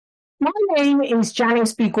My name is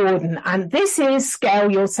Janice B. Gordon, and this is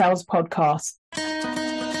Scale Your Sales Podcast.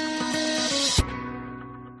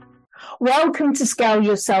 Welcome to Scale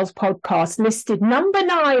Your Sales Podcast, listed number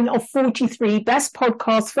 9 of 43 best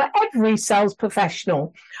podcasts for every sales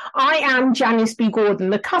professional. I am Janice B. Gordon,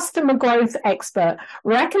 the customer growth expert,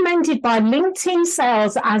 recommended by LinkedIn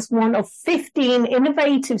Sales as one of 15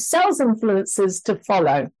 innovative sales influencers to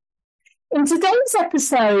follow. In today's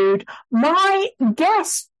episode, my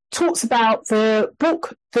guest talks about the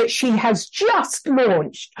book that she has just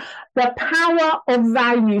launched, The Power of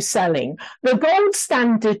Value Selling, the gold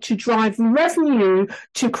standard to drive revenue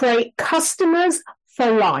to create customers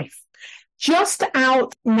for life. Just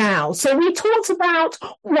out now. So we talked about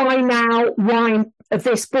why now, why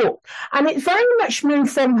this book. And it very much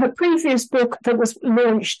moved from her previous book that was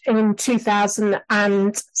launched in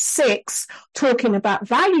 2006, talking about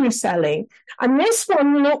value selling. And this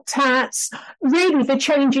one looked at really the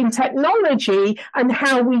change in technology and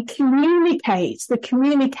how we communicate, the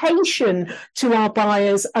communication to our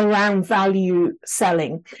buyers around value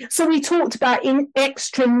selling. So we talked about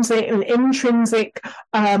extrinsic and intrinsic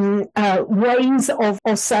ways of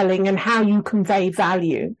selling and how you convey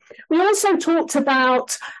value. We also talked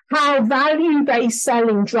about how value-based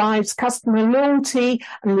selling drives customer loyalty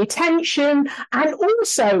and retention, and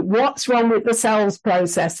also what's wrong with the sales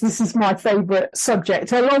process. This is my favorite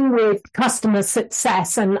subject, along with customer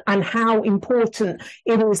success and how important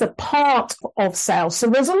it is a part of sales. So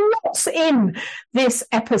there's a lot in this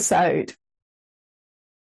episode.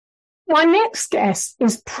 My next guest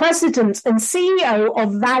is President and CEO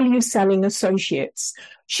of Value Selling Associates.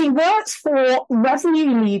 She works for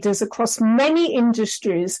revenue leaders across many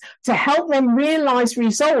industries to help them realize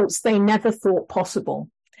results they never thought possible.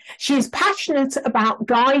 She is passionate about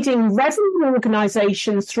guiding revenue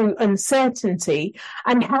organizations through uncertainty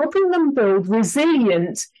and helping them build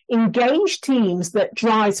resilient, engaged teams that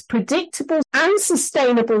drives predictable and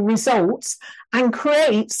sustainable results and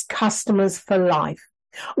creates customers for life.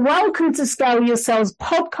 Welcome to Scale Your Sales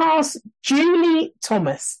Podcast, Julie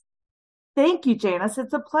Thomas. Thank you, Janice.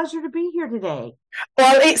 It's a pleasure to be here today.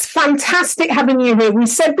 Well, it's fantastic having you here. We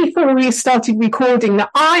said before we started recording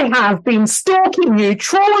that I have been stalking you,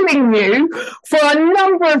 trawling you for a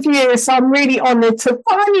number of years. So I'm really honored to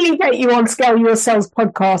finally get you on Scale Your Sales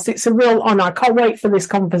Podcast. It's a real honor. I can't wait for this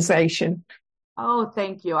conversation. Oh,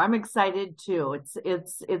 thank you. I'm excited too.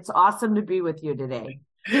 It's awesome to be with you today.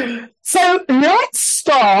 So let's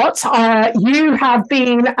start. You have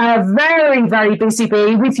been a very, very busy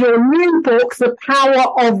bee with your new book, The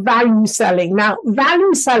Power of Value Selling. Now,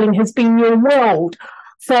 value selling has been your world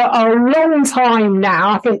for a long time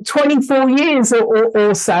now, I think 24 years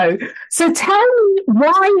or so. So tell me,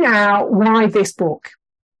 why now? Why this book?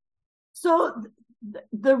 So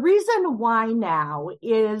the reason why now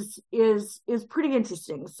is pretty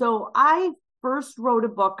interesting. So I first wrote a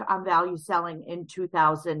book on value selling in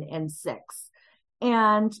 2006,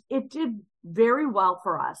 and it did very well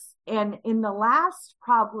for us. And in the last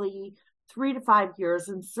probably 3 to 5 years,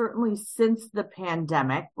 and certainly since the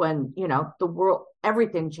pandemic, when, the world,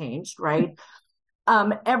 everything changed, right?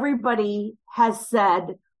 Everybody has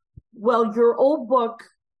said, well, your old book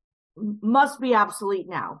must be obsolete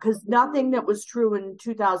now because nothing that was true in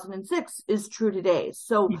 2006 is true today.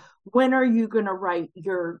 So when are you going to write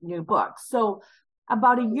your new book? So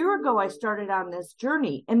about a year ago, I started on this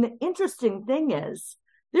journey. And the interesting thing is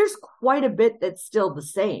there's quite a bit that's still the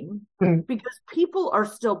same because people are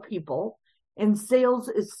still people and sales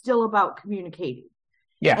is still about communicating.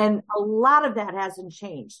 Yeah. And a lot of that hasn't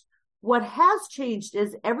changed. What has changed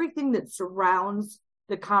is everything that surrounds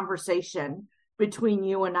the conversation between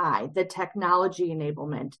you and I, the technology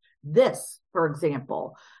enablement. This, for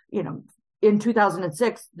example, in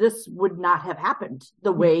 2006, this would not have happened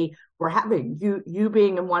the way we're having you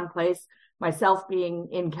being in one place, myself being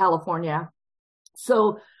in California.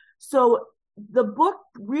 So the book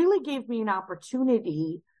really gave me an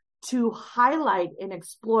opportunity to highlight and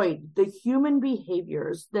exploit the human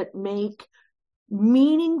behaviors that make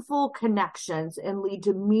meaningful connections and lead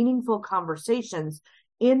to meaningful conversations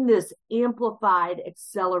in this amplified,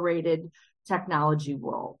 accelerated technology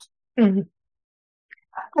world. Mm-hmm.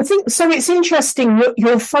 I think so. It's interesting.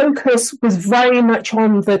 Your focus was very much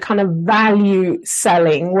on the kind of value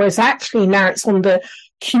selling, whereas actually now it's on the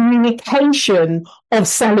communication of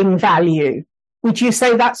selling value. Would you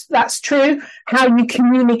say that's true? How you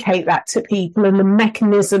communicate that to people and the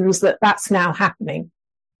mechanisms that's now happening?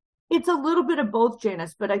 It's a little bit of both,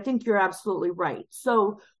 Janice, but I think you're absolutely right.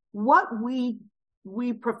 So what we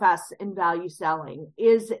profess in value selling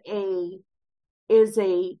is a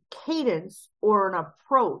cadence or an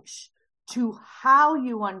approach to how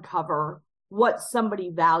you uncover what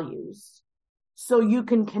somebody values, so you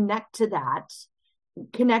can connect to that,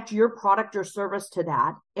 connect your product or service to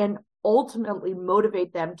that, and ultimately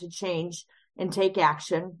motivate them to change and take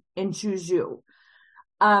action and choose you.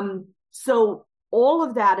 So all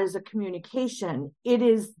of that is a communication. It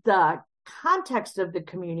is the context of the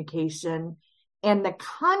communication and the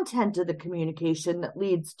content of the communication that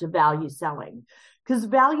leads to value selling. Because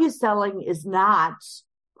value selling is not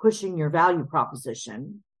pushing your value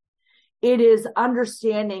proposition. It is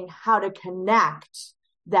understanding how to connect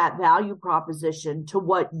that value proposition to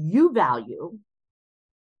what you value,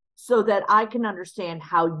 so that I can understand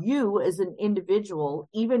how you as an individual,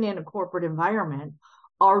 even in a corporate environment,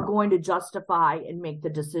 are going to justify and make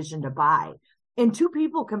the decision to buy. And two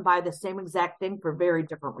people can buy the same exact thing for very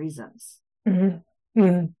different reasons.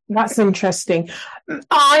 Mm-hmm. That's interesting.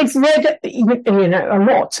 I've read, a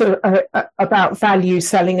lot about value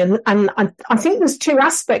selling, and I think there's two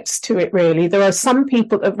aspects to it, really. There are some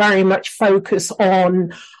people that very much focus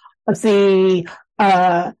on the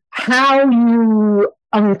how you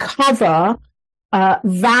uncover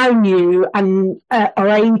value and are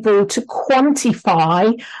able to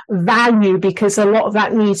quantify value, because a lot of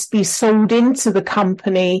that needs to be sold into the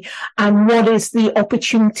company, and what is the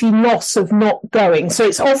opportunity loss of not going. So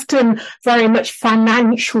it's often very much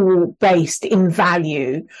financial based in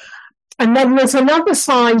value. And then there's another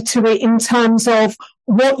side to it in terms of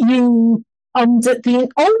what you under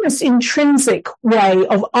the almost intrinsic way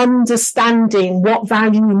of understanding what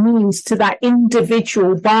value means to that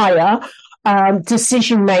individual buyer,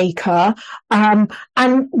 decision maker. And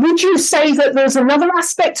would you say that there's another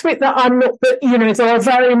aspect to it that I'm not, that, there are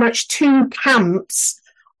very much two camps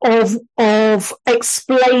of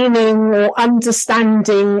explaining or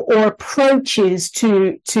understanding or approaches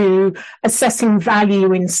to assessing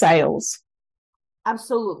value in sales?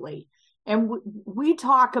 Absolutely. And we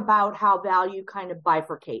talk about how value kind of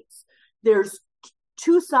bifurcates. There's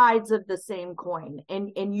two sides of the same coin,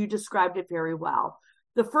 and you described it very well.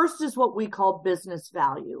 The first is what we call business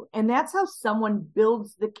value, and that's how someone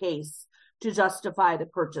builds the case to justify the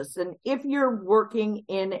purchase. And if you're working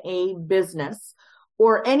in a business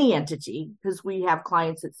or any entity, because we have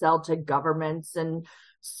clients that sell to governments and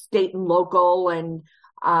state and local and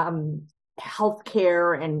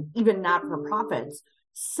healthcare and even not-for-profits,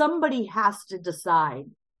 somebody has to decide,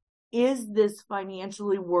 is this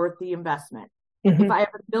financially worth the investment? Mm-hmm. If I have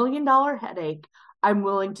 $1 million headache, I'm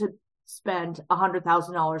willing to spend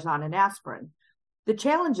 $100,000 on an aspirin. The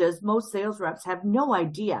challenge is most sales reps have no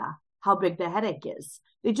idea how big the headache is.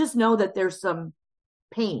 They just know that there's some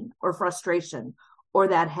pain or frustration or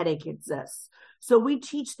that headache exists. So we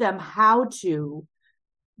teach them how to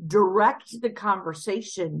direct the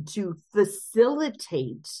conversation to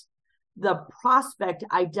facilitate the prospect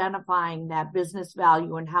identifying that business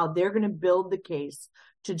value and how they're going to build the case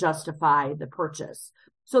to justify the purchase.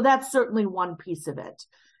 So that's certainly one piece of it.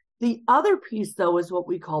 The other piece, though, is what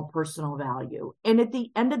we call personal value. And at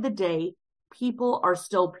the end of the day, people are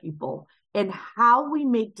still people. And how we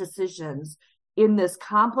make decisions in this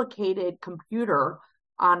complicated computer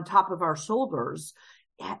on top of our shoulders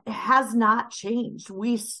has not changed.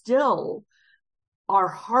 We still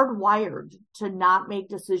are hardwired to not make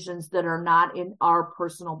decisions that are not in our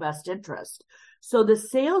personal best interest. So the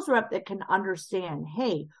sales rep that can understand,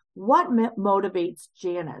 hey, what motivates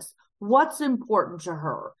Janice? What's important to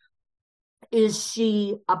her? Is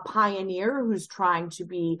she a pioneer who's trying to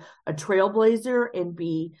be a trailblazer and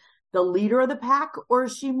be the leader of the pack? Or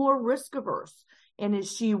is she more risk averse? And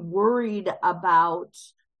is she worried about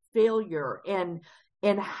failure? And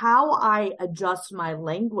how I adjust my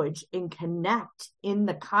language and connect in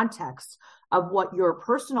the context of what your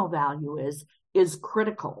personal value is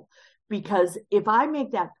critical. Because if I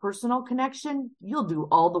make that personal connection, you'll do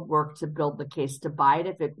all the work to build the case to buy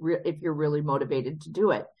it if you're really motivated to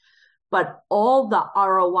do it. But all the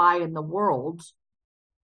ROI in the world,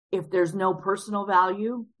 if there's no personal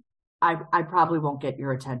value, I probably won't get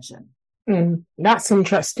your attention. That's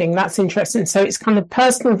interesting. So it's kind of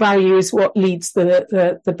personal value is what leads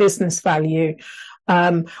the business value.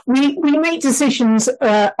 We make decisions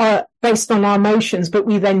based on our emotions, but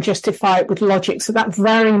we then justify it with logic. So that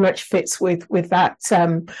very much fits with that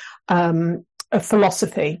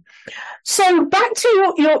philosophy. So back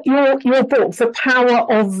to your book, The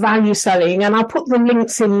Power of Value Selling, and I'll put the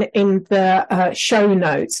links in the show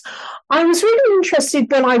notes. I was really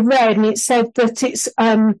interested when I read, and it said that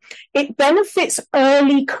it benefits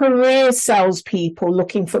early career salespeople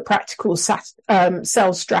looking for practical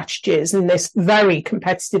sales strategies in this very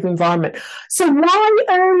competitive environment. So why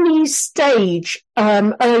early stage,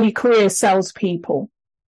 early career salespeople?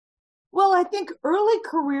 Well, I think early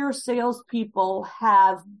career salespeople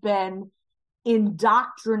have been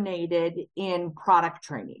indoctrinated in product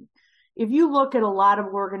training. If you look at a lot of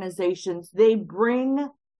organizations, they bring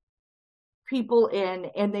people in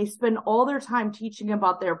and they spend all their time teaching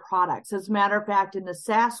about their products. As a matter of fact, in the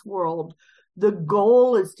SaaS world, the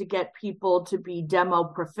goal is to get people to be demo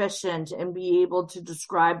proficient and be able to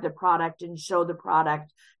describe the product and show the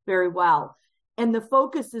product very well. And the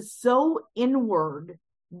focus is so inward,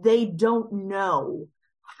 they don't know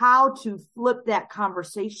how to flip that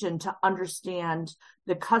conversation to understand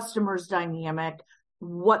the customer's dynamic,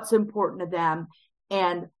 what's important to them,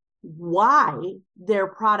 and why their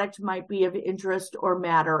product might be of interest or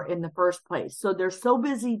matter in the first place. So they're so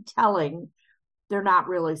busy telling, they're not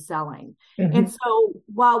really selling. Mm-hmm. And so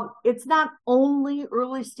while it's not only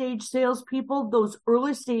early stage salespeople, those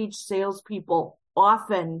early stage salespeople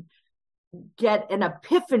often get an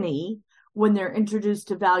epiphany when they're introduced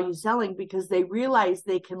to value selling, because they realize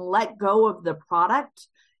they can let go of the product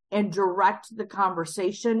and direct the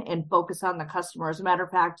conversation and focus on the customer. As a matter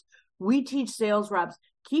of fact, we teach sales reps,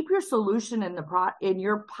 keep your solution in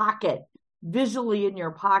your pocket, visually in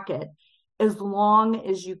your pocket, as long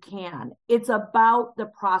as you can. It's about the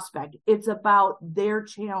prospect. It's about their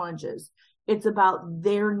challenges. It's about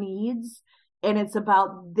their needs, and it's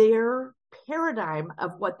about their paradigm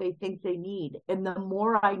of what they think they need. And the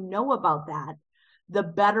more I know about that, the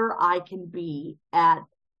better I can be at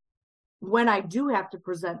when I do have to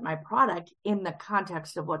present my product in the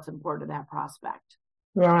context of what's important to that prospect.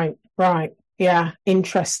 Right. Yeah,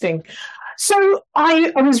 interesting. So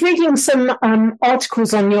I was reading some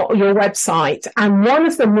articles on your website, and one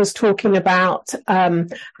of them was talking about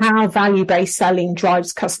how value-based selling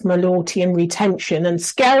drives customer loyalty and retention. And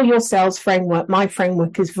Scale Your Sales framework, my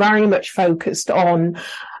framework, is very much focused on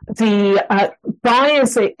the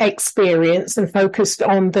buyer's experience and focused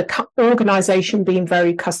on the organization being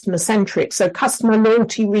very customer centric. So customer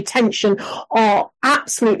loyalty, retention are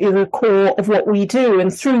absolutely the core of what we do.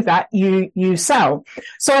 And through that, you sell.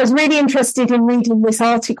 So I was really interested in reading this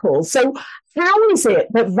article. So how is it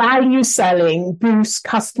that value selling boosts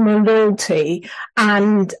customer loyalty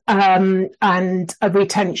and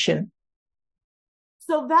retention?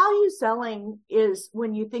 So value selling is,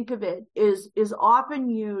 when you think of it, is often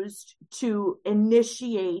used to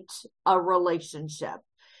initiate a relationship.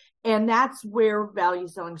 And that's where value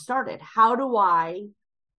selling started. How do I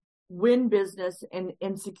win business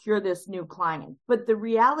and secure this new client? But the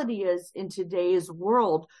reality is, in today's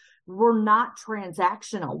world, we're not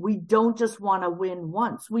transactional. We don't just want to win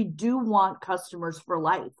once. We do want customers for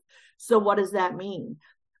life. So what does that mean?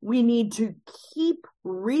 We need to keep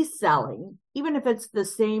reselling, even if it's the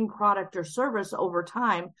same product or service over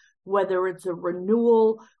time, whether it's a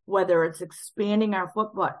renewal, whether it's expanding our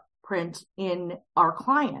footprint in our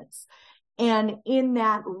clients. And in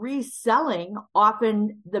that reselling,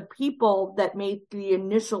 often the people that make the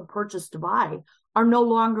initial purchase to buy are no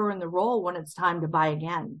longer in the role when it's time to buy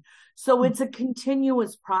again. So it's a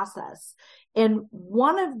continuous process. And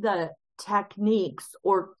one of the techniques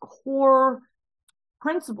or core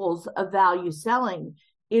principles of value selling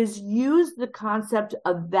is use the concept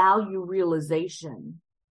of value realization.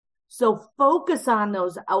 So focus on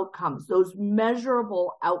those outcomes, those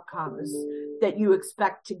measurable outcomes that you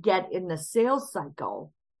expect to get in the sales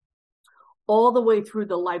cycle, all the way through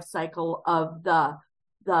the life cycle of the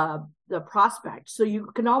prospect. So you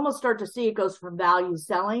can almost start to see it goes from value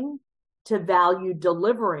selling to value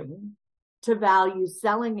delivering to value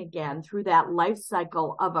selling again through that life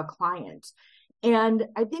cycle of a client. And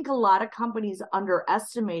I think a lot of companies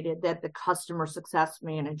underestimated that the customer success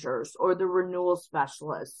managers or the renewal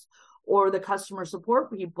specialists or the customer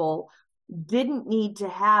support people didn't need to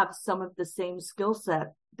have some of the same skill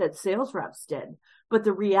set that sales reps did. But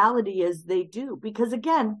the reality is they do, because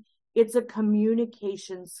again, it's a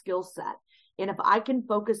communication skill set. And if I can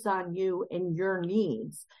focus on you and your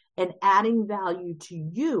needs and adding value to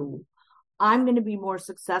you, I'm going to be more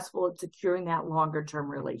successful at securing that longer term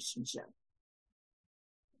relationship.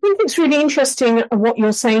 I think it's really interesting what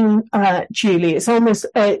you're saying, Julie. It's almost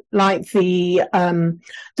like the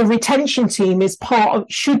retention team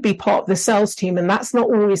should be part of the sales team, and that's not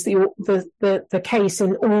always the case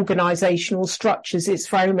in organizational structures. It's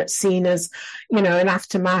very much seen as, an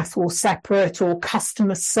aftermath or separate or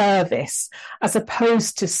customer service as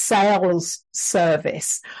opposed to sales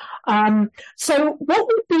service. So what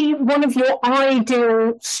would be one of your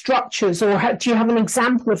ideal structures, or do you have an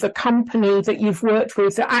example of a company that you've worked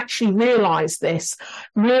with that actually realized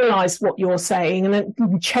what you're saying, and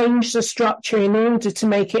then change the structure in order to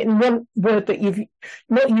make it, in one word that you've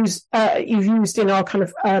used in our kind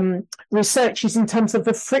of research, is in terms of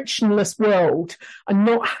a frictionless world and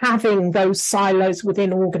not having those silos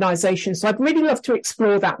within organizations. So I'd really love to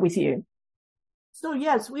explore that with you. So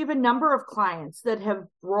yes, we have a number of clients that have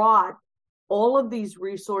brought all of these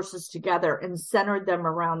resources together and centered them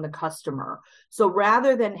around the customer. So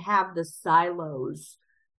rather than have the silos,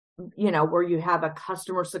 where you have a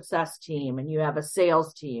customer success team and you have a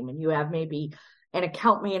sales team and you have maybe an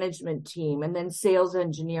account management team and then sales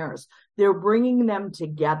engineers, they're bringing them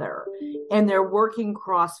together and they're working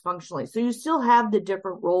cross-functionally. So you still have the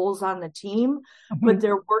different roles on the team, but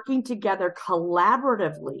they're working together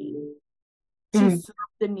collaboratively to serve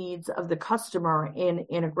the needs of the customer in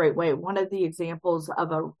a great way. One of the examples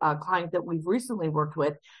of a client that we've recently worked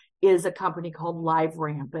with is a company called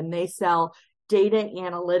LiveRamp, and they sell data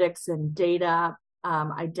analytics and data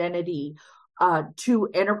identity to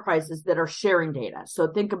enterprises that are sharing data. So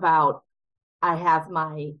think about, I have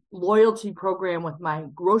my loyalty program with my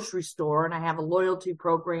grocery store, and I have a loyalty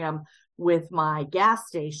program with my gas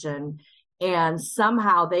station, and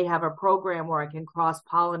somehow they have a program where I can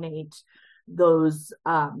cross-pollinate those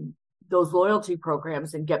loyalty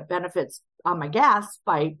programs and get benefits on my gas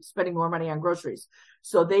by spending more money on groceries.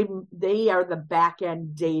 So they are the back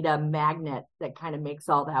end data magnet that kind of makes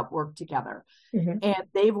all that work together. And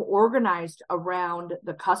they've organized around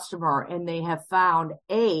the customer, and they have found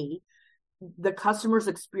the customer's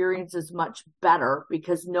experience is much better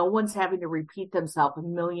because no one's having to repeat themselves a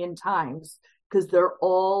million times, because they're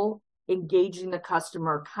all engaging the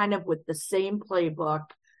customer kind of with the same playbook,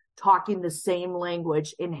 talking the same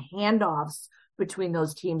language, and handoffs between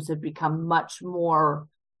those teams have become much more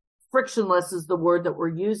frictionless, is the word that we're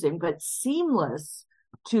using, but seamless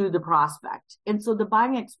to the prospect. And so the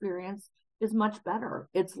buying experience is much better.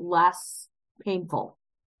 It's less painful.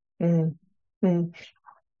 Years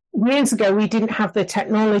ago, we didn't have the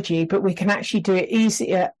technology, but we can actually do it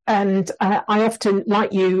easier. And I often,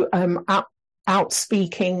 like you, out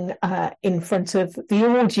speaking in front of the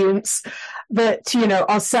audience, that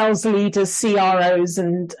our sales leaders, CROs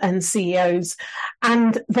and CEOs,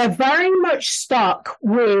 and they're very much stuck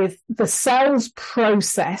with the sales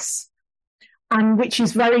process, and which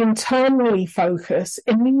is very internally focused,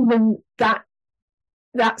 and even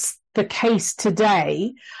that's the case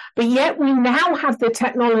today. But yet we now have the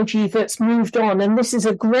technology that's moved on, and this is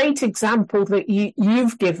a great example that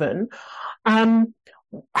you've given.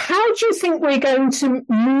 How do you think we're going to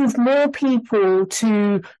move more people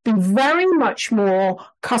to be very much more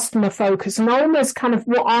customer focused? And almost kind of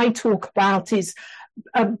what I talk about is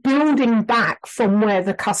building back from where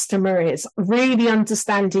the customer is, really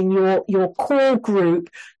understanding your core group,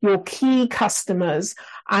 your key customers,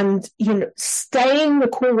 and staying the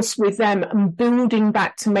course with them and building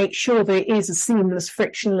back to make sure there is a seamless,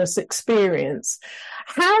 frictionless experience.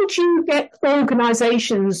 How do you get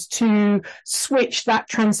organizations to switch that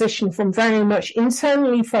transition from very much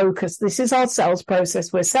internally focused, this is our sales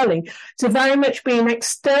process we're selling, to very much being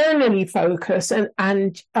externally focused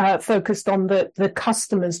and focused on the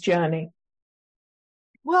customer's journey?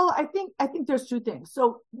 Well, I think there's two things.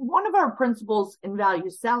 So one of our principles in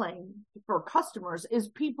value selling for customers is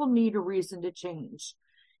people need a reason to change.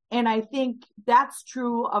 And I think that's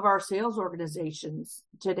true of our sales organizations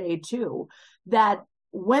today too, that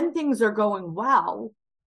when things are going well,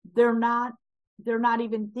 they're not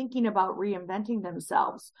even thinking about reinventing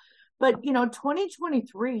themselves. But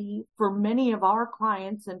 2023 for many of our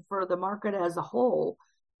clients and for the market as a whole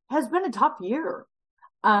has been a tough year.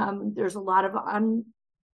 There's a lot of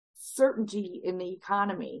uncertainty in the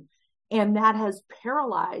economy, and that has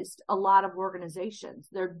paralyzed a lot of organizations.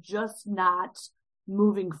 They're just not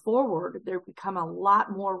moving forward. They've become a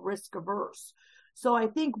lot more risk averse. So I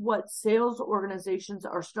think what sales organizations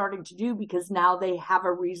are starting to do, because now they have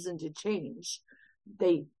a reason to change,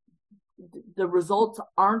 the results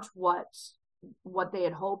aren't what they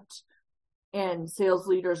had hoped. And sales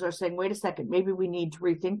leaders are saying, wait a second, maybe we need to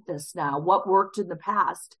rethink this now. What worked in the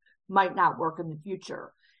past might not work in the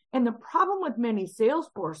future. And the problem with many sales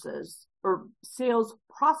forces or sales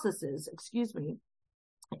processes,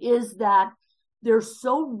 is that they're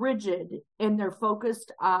so rigid and they're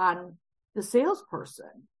focused on the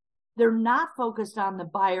salesperson. They're not focused on the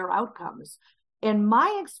buyer outcomes. And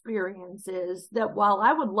my experience is that while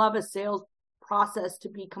I would love a sales process to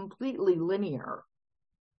be completely linear,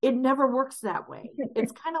 it never works that way.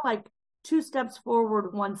 It's kind of like 2 steps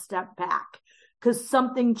forward, 1 step back. because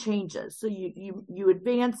something changes. So you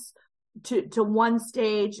advance to one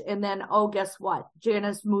stage, and then, oh, guess what?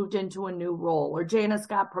 Janice moved into a new role, or Janice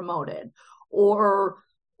got promoted, or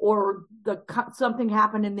something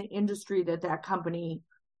happened in the industry that company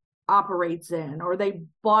operates in, or they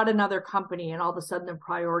bought another company and all of a sudden their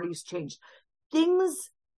priorities changed. Things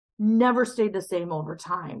never stay the same over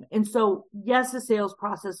time. And so, yes, the sales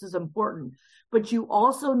process is important, but you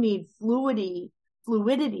also need fluidity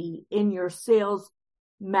in your sales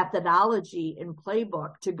methodology and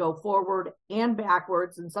playbook to go forward and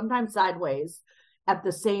backwards, and sometimes sideways at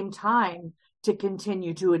the same time, to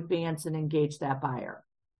continue to advance and engage that buyer.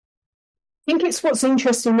 I think it's what's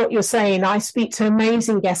interesting what you're saying. I speak to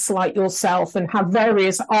amazing guests like yourself and have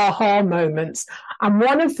various aha moments. And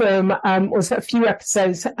one of them was a few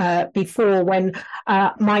episodes before, when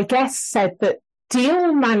my guest said that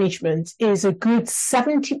deal management is a good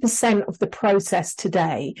 70% of the process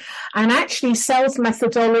today. And actually sales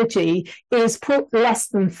methodology is put less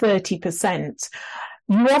than 30%.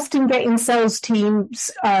 You often get in sales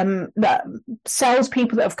teams,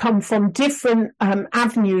 salespeople that have come from different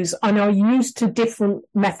avenues and are used to different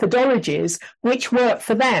methodologies which work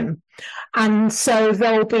for them. And so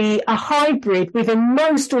there'll be a hybrid within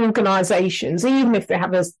most organizations, even if they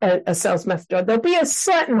have a sales methodology, there'll be a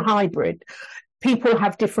certain hybrid. People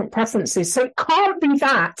have different preferences. So it can't be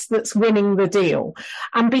that's winning the deal.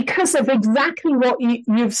 And because of exactly what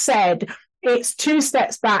you've said, it's 2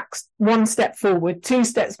 steps back, 1 step forward, 2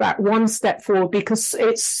 steps back, 1 step forward, because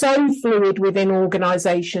it's so fluid within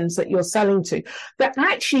organizations that you're selling to, that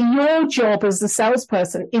actually your job as the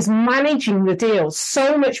salesperson is managing the deal.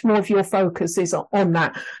 So much more of your focus is on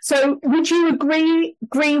that. So would you agree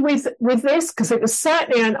with this? Because it was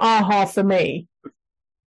certainly an aha for me.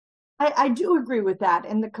 I do agree with that.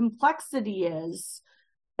 And the complexity is,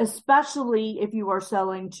 especially if you are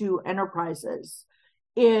selling to enterprises,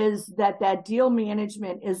 is that deal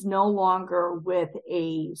management is no longer with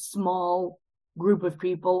a small group of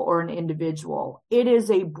people or an individual. It is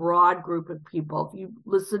a broad group of people. If you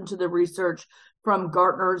listen to the research from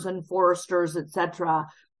Gartners and Forresters, et cetera,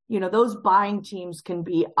 those buying teams can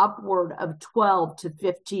be upward of 12 to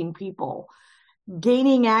 15 people.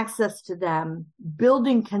 Gaining access to them,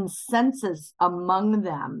 building consensus among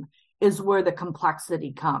them is where the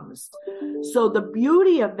complexity comes. So the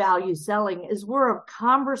beauty of value selling is we're a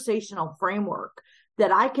conversational framework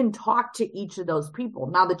that I can talk to each of those people.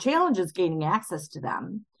 Now, the challenge is gaining access to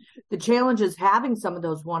them. The challenge is having some of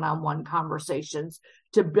those one-on-one conversations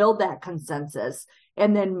to build that consensus,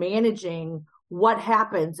 and then managing what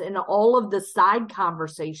happens in all of the side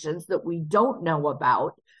conversations that we don't know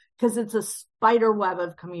about, because it's a spider web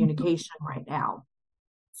of communication right now.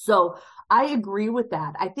 So I agree with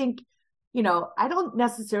that. I think, I don't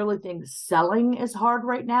necessarily think selling is hard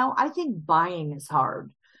right now. I think buying is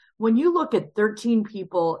hard. When you look at 13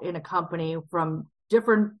 people in a company from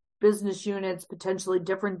different business units, potentially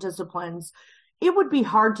different disciplines, it would be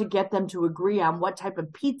hard to get them to agree on what type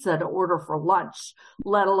of pizza to order for lunch,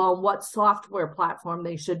 let alone what software platform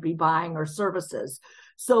they should be buying or services.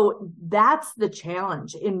 So that's the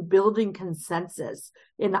challenge in building consensus,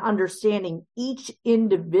 in understanding each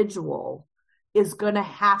individual is going to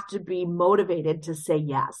have to be motivated to say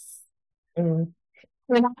yes. Mm.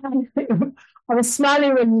 I was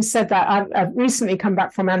smiling when you said that. I've recently come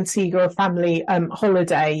back from Antigua, a family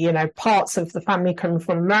holiday. Parts of the family come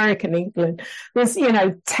from America and England. There's,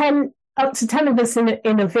 up to 10 of us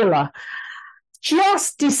in a villa,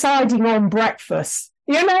 just deciding on breakfast.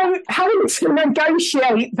 Having to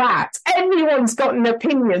negotiate that. Everyone's got an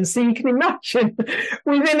opinion. So you can imagine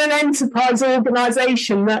within an enterprise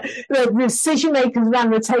organization that the decision makers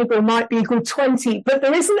around the table might be a good 20, but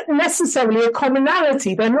there isn't necessarily a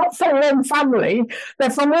commonality. They're not from one family. They're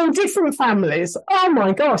from all different families. Oh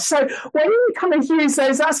my gosh. So when you kind of use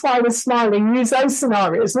those, that's why I was smiling, use those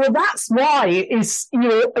scenarios. Well, that's why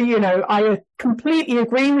I completely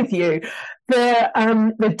agree with you.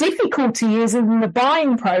 The difficulty is in the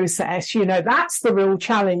buying process. That's the real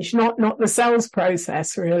challenge, not the sales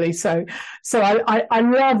process, really. So I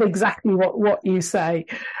love exactly what you say.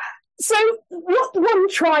 So what one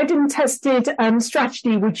tried and tested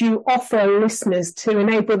strategy would you offer listeners to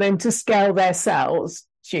enable them to scale their sales,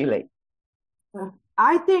 Julie?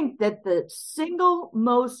 I think that the single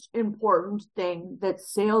most important thing that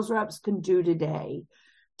sales reps can do today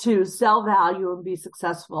to sell value and be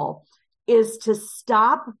successful is to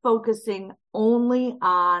stop focusing only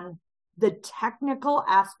on the technical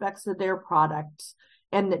aspects of their products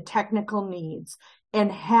and the technical needs,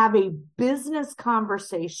 and have a business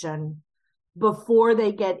conversation before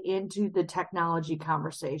they get into the technology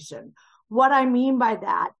conversation. what I mean by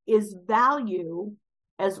that is value,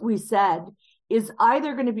 as we said, is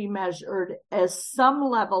either going to be measured as some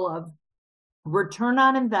level of return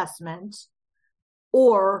on investment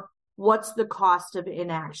or what's the cost of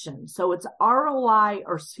inaction. So it's ROI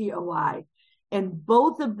or COI. And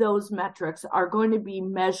both of those metrics are going to be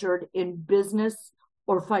measured in business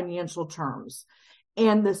or financial terms.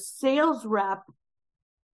 And the sales rep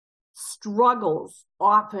struggles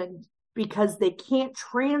often because they can't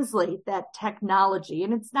translate that technology.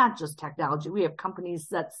 And it's not just technology. We have companies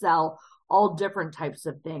that sell all different types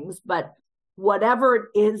of things, but whatever it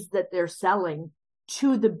is that they're selling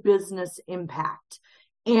to the business impact.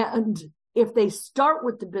 And if they start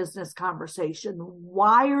with the business conversation,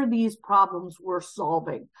 why are these problems worth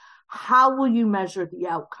solving? How will you measure the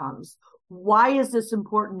outcomes? Why is this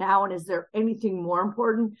important now? And is there anything more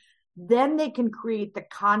important? Then they can create the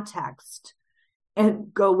context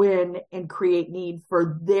and go in and create need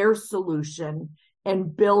for their solution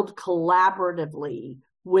and build collaboratively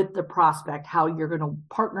with the prospect how you're going to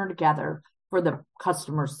partner together for the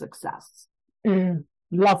customer's success.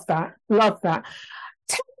 Love that. Love that.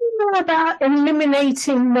 Tell me more about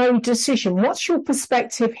eliminating no decision. What's your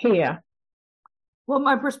perspective here? Well,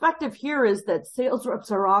 my perspective here is that sales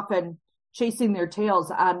reps are often chasing their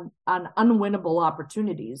tails on unwinnable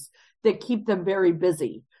opportunities that keep them very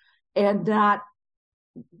busy and aren't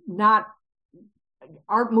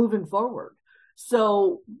moving forward.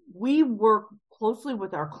 So we work closely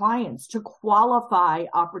with our clients to qualify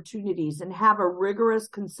opportunities and have a rigorous,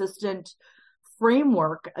 consistent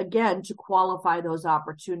framework, again, to qualify those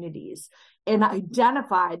opportunities and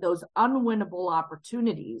identify those unwinnable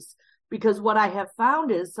opportunities. Because what I have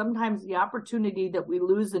found is sometimes the opportunity that we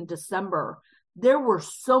lose in December, there were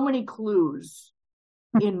so many clues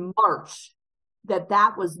in March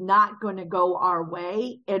that was not going to go our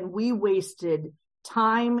way. And we wasted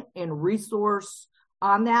time and resource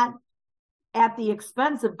on that at the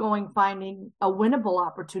expense of finding a winnable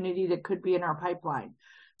opportunity that could be in our pipeline.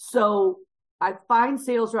 So I find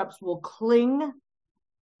sales reps will cling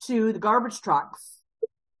to the garbage trucks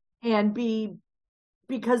and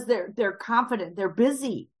because they're confident, they're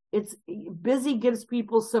busy. It's busy gives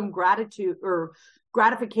people some gratitude or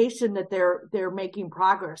gratification that they're making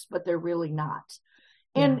progress, but they're really not.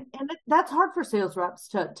 And that's hard for sales reps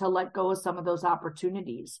to let go of some of those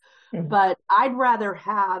opportunities. But I'd rather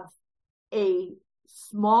have a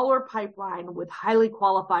smaller pipeline with highly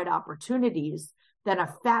qualified opportunities than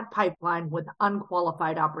a fat pipeline with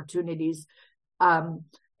unqualified opportunities. And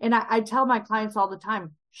I tell my clients all the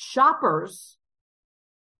time, shoppers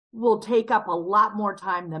will take up a lot more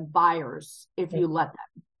time than buyers if you let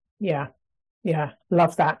them. Yeah.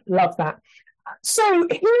 Love that. So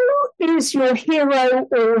who is your hero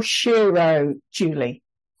or shero, Julie?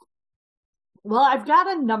 Well, I've got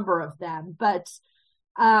a number of them, but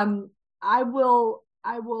I will,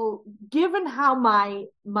 given how my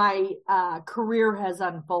career has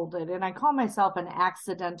unfolded, and I call myself an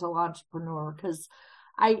accidental entrepreneur because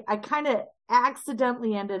I kind of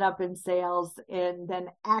accidentally ended up in sales and then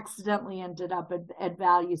accidentally ended up at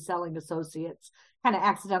Value Selling Associates, kind of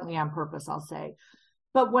accidentally on purpose, I'll say.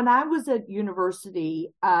 But when I was at university,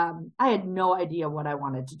 I had no idea what I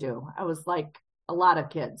wanted to do. I was like a lot of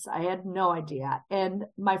kids. I had no idea. And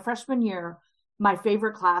my freshman year, my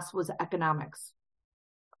favorite class was economics.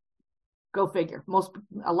 Go figure.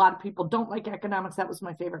 A lot of people don't like economics. That was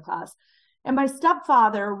my favorite class. And my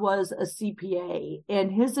stepfather was a CPA,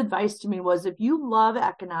 and his advice to me was, if you love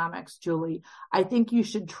economics, Julie, I think you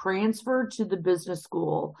should transfer to the business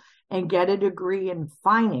school and get a degree in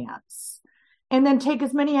finance, and then take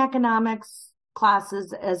as many economics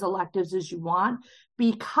classes as electives as you want,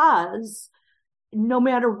 because no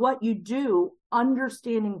matter what you do,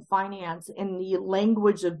 understanding finance in the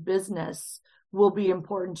language of business will be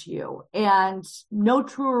important to you. And no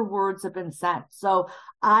truer words have been said. So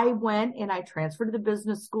I went and I transferred to the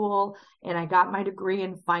business school and I got my degree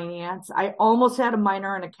in finance. I almost had a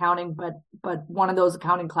minor in accounting, but one of those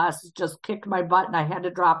accounting classes just kicked my butt and I had to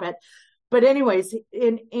drop it. But anyways,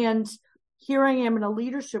 and here I am in a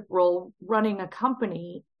leadership role running a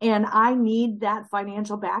company, and I need that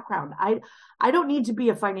financial background. I don't need to be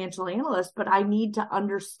a financial analyst, but I need to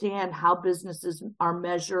understand how businesses are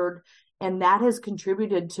measured. And that has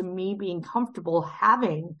contributed to me being comfortable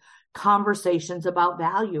having conversations about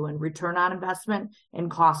value and return on investment and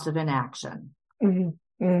cost of inaction.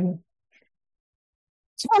 Mm-hmm. Mm-hmm.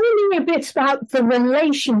 Tell me a bit about the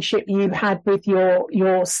relationship you had with your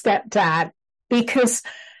stepdad, because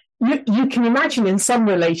you can imagine in some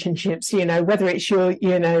relationships, whether it's your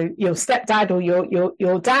stepdad or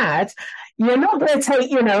your dad, you're not going to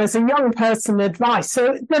take, as a young person, advice.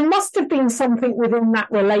 So there must have been something within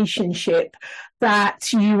that relationship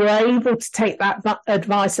that you were able to take that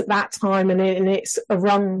advice at that time, and it's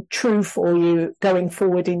rung true for you going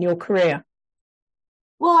forward in your career.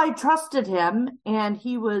 Well, I trusted him, and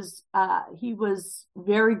he was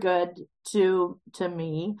very good to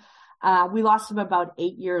me. We lost him about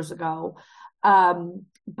 8 years ago.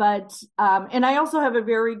 But I also have a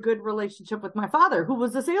very good relationship with my father, who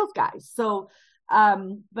was a sales guy. So,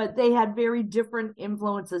 but they had very different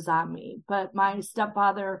influences on me. But my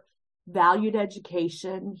stepfather valued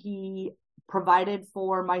education. He provided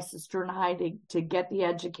for my sister and I to get the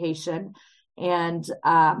education, and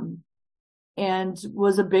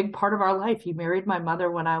was a big part of our life. He married my mother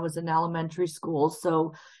when I was in elementary school.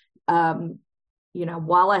 So,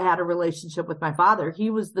 while I had a relationship with my father, he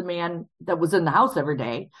was the man that was in the house every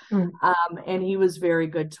day. And he was very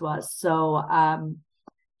good to us. So,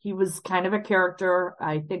 he was kind of a character.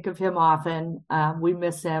 I think of him often. We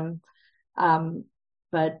miss him.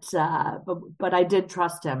 But I did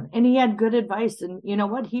trust him, and he had good advice. And you know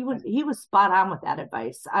what? He was spot on with that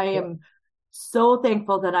advice. I am so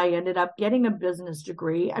thankful that I ended up getting a business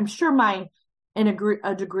degree. I'm sure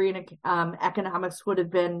a degree in economics would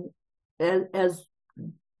have been as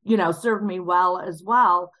served me well as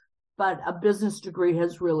well, but a business degree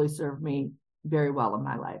has really served me very well in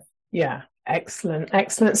my life. Yeah, excellent.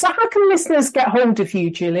 So how can listeners get hold of you,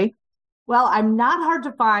 Julie? Well, I'm not hard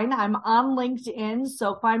to find. I'm on LinkedIn,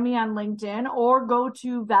 so find me on LinkedIn, or go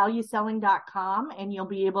to valueselling.com and you'll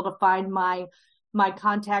be able to find my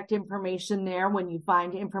contact information there when you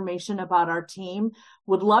find information about our team.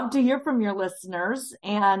 Would love to hear from your listeners.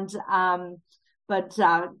 And,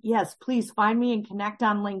 yes, please find me and connect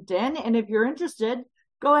on LinkedIn. And if you're interested,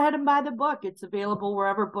 go ahead and buy the book. It's available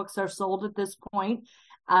wherever books are sold at this point.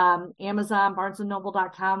 Amazon,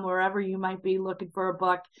 BarnesandNoble.com, wherever you might be looking for a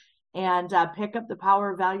book, and pick up The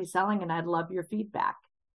Power of Value Selling. And I'd love your feedback.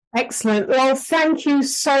 Excellent. Well, thank you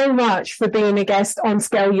so much for being a guest on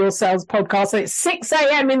Scale Your Sales podcast. It's 6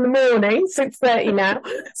 a.m. in the morning, 6:30 now.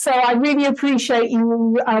 So I really appreciate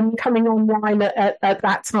you coming online at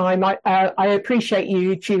that time. I appreciate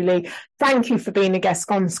you, Julie. Thank you for being a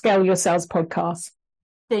guest on Scale Your Sales podcast.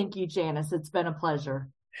 Thank you, Janice. It's been a pleasure.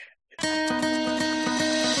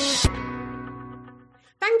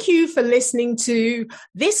 Thank you for listening to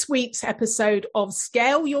this week's episode of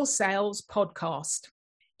Scale Your Sales podcast.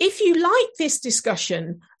 If you like this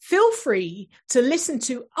discussion, feel free to listen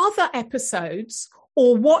to other episodes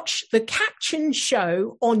or watch the captioned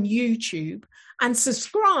show on YouTube and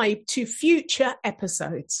subscribe to future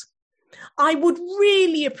episodes. I would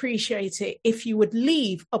really appreciate it if you would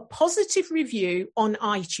leave a positive review on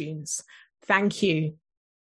iTunes. Thank you.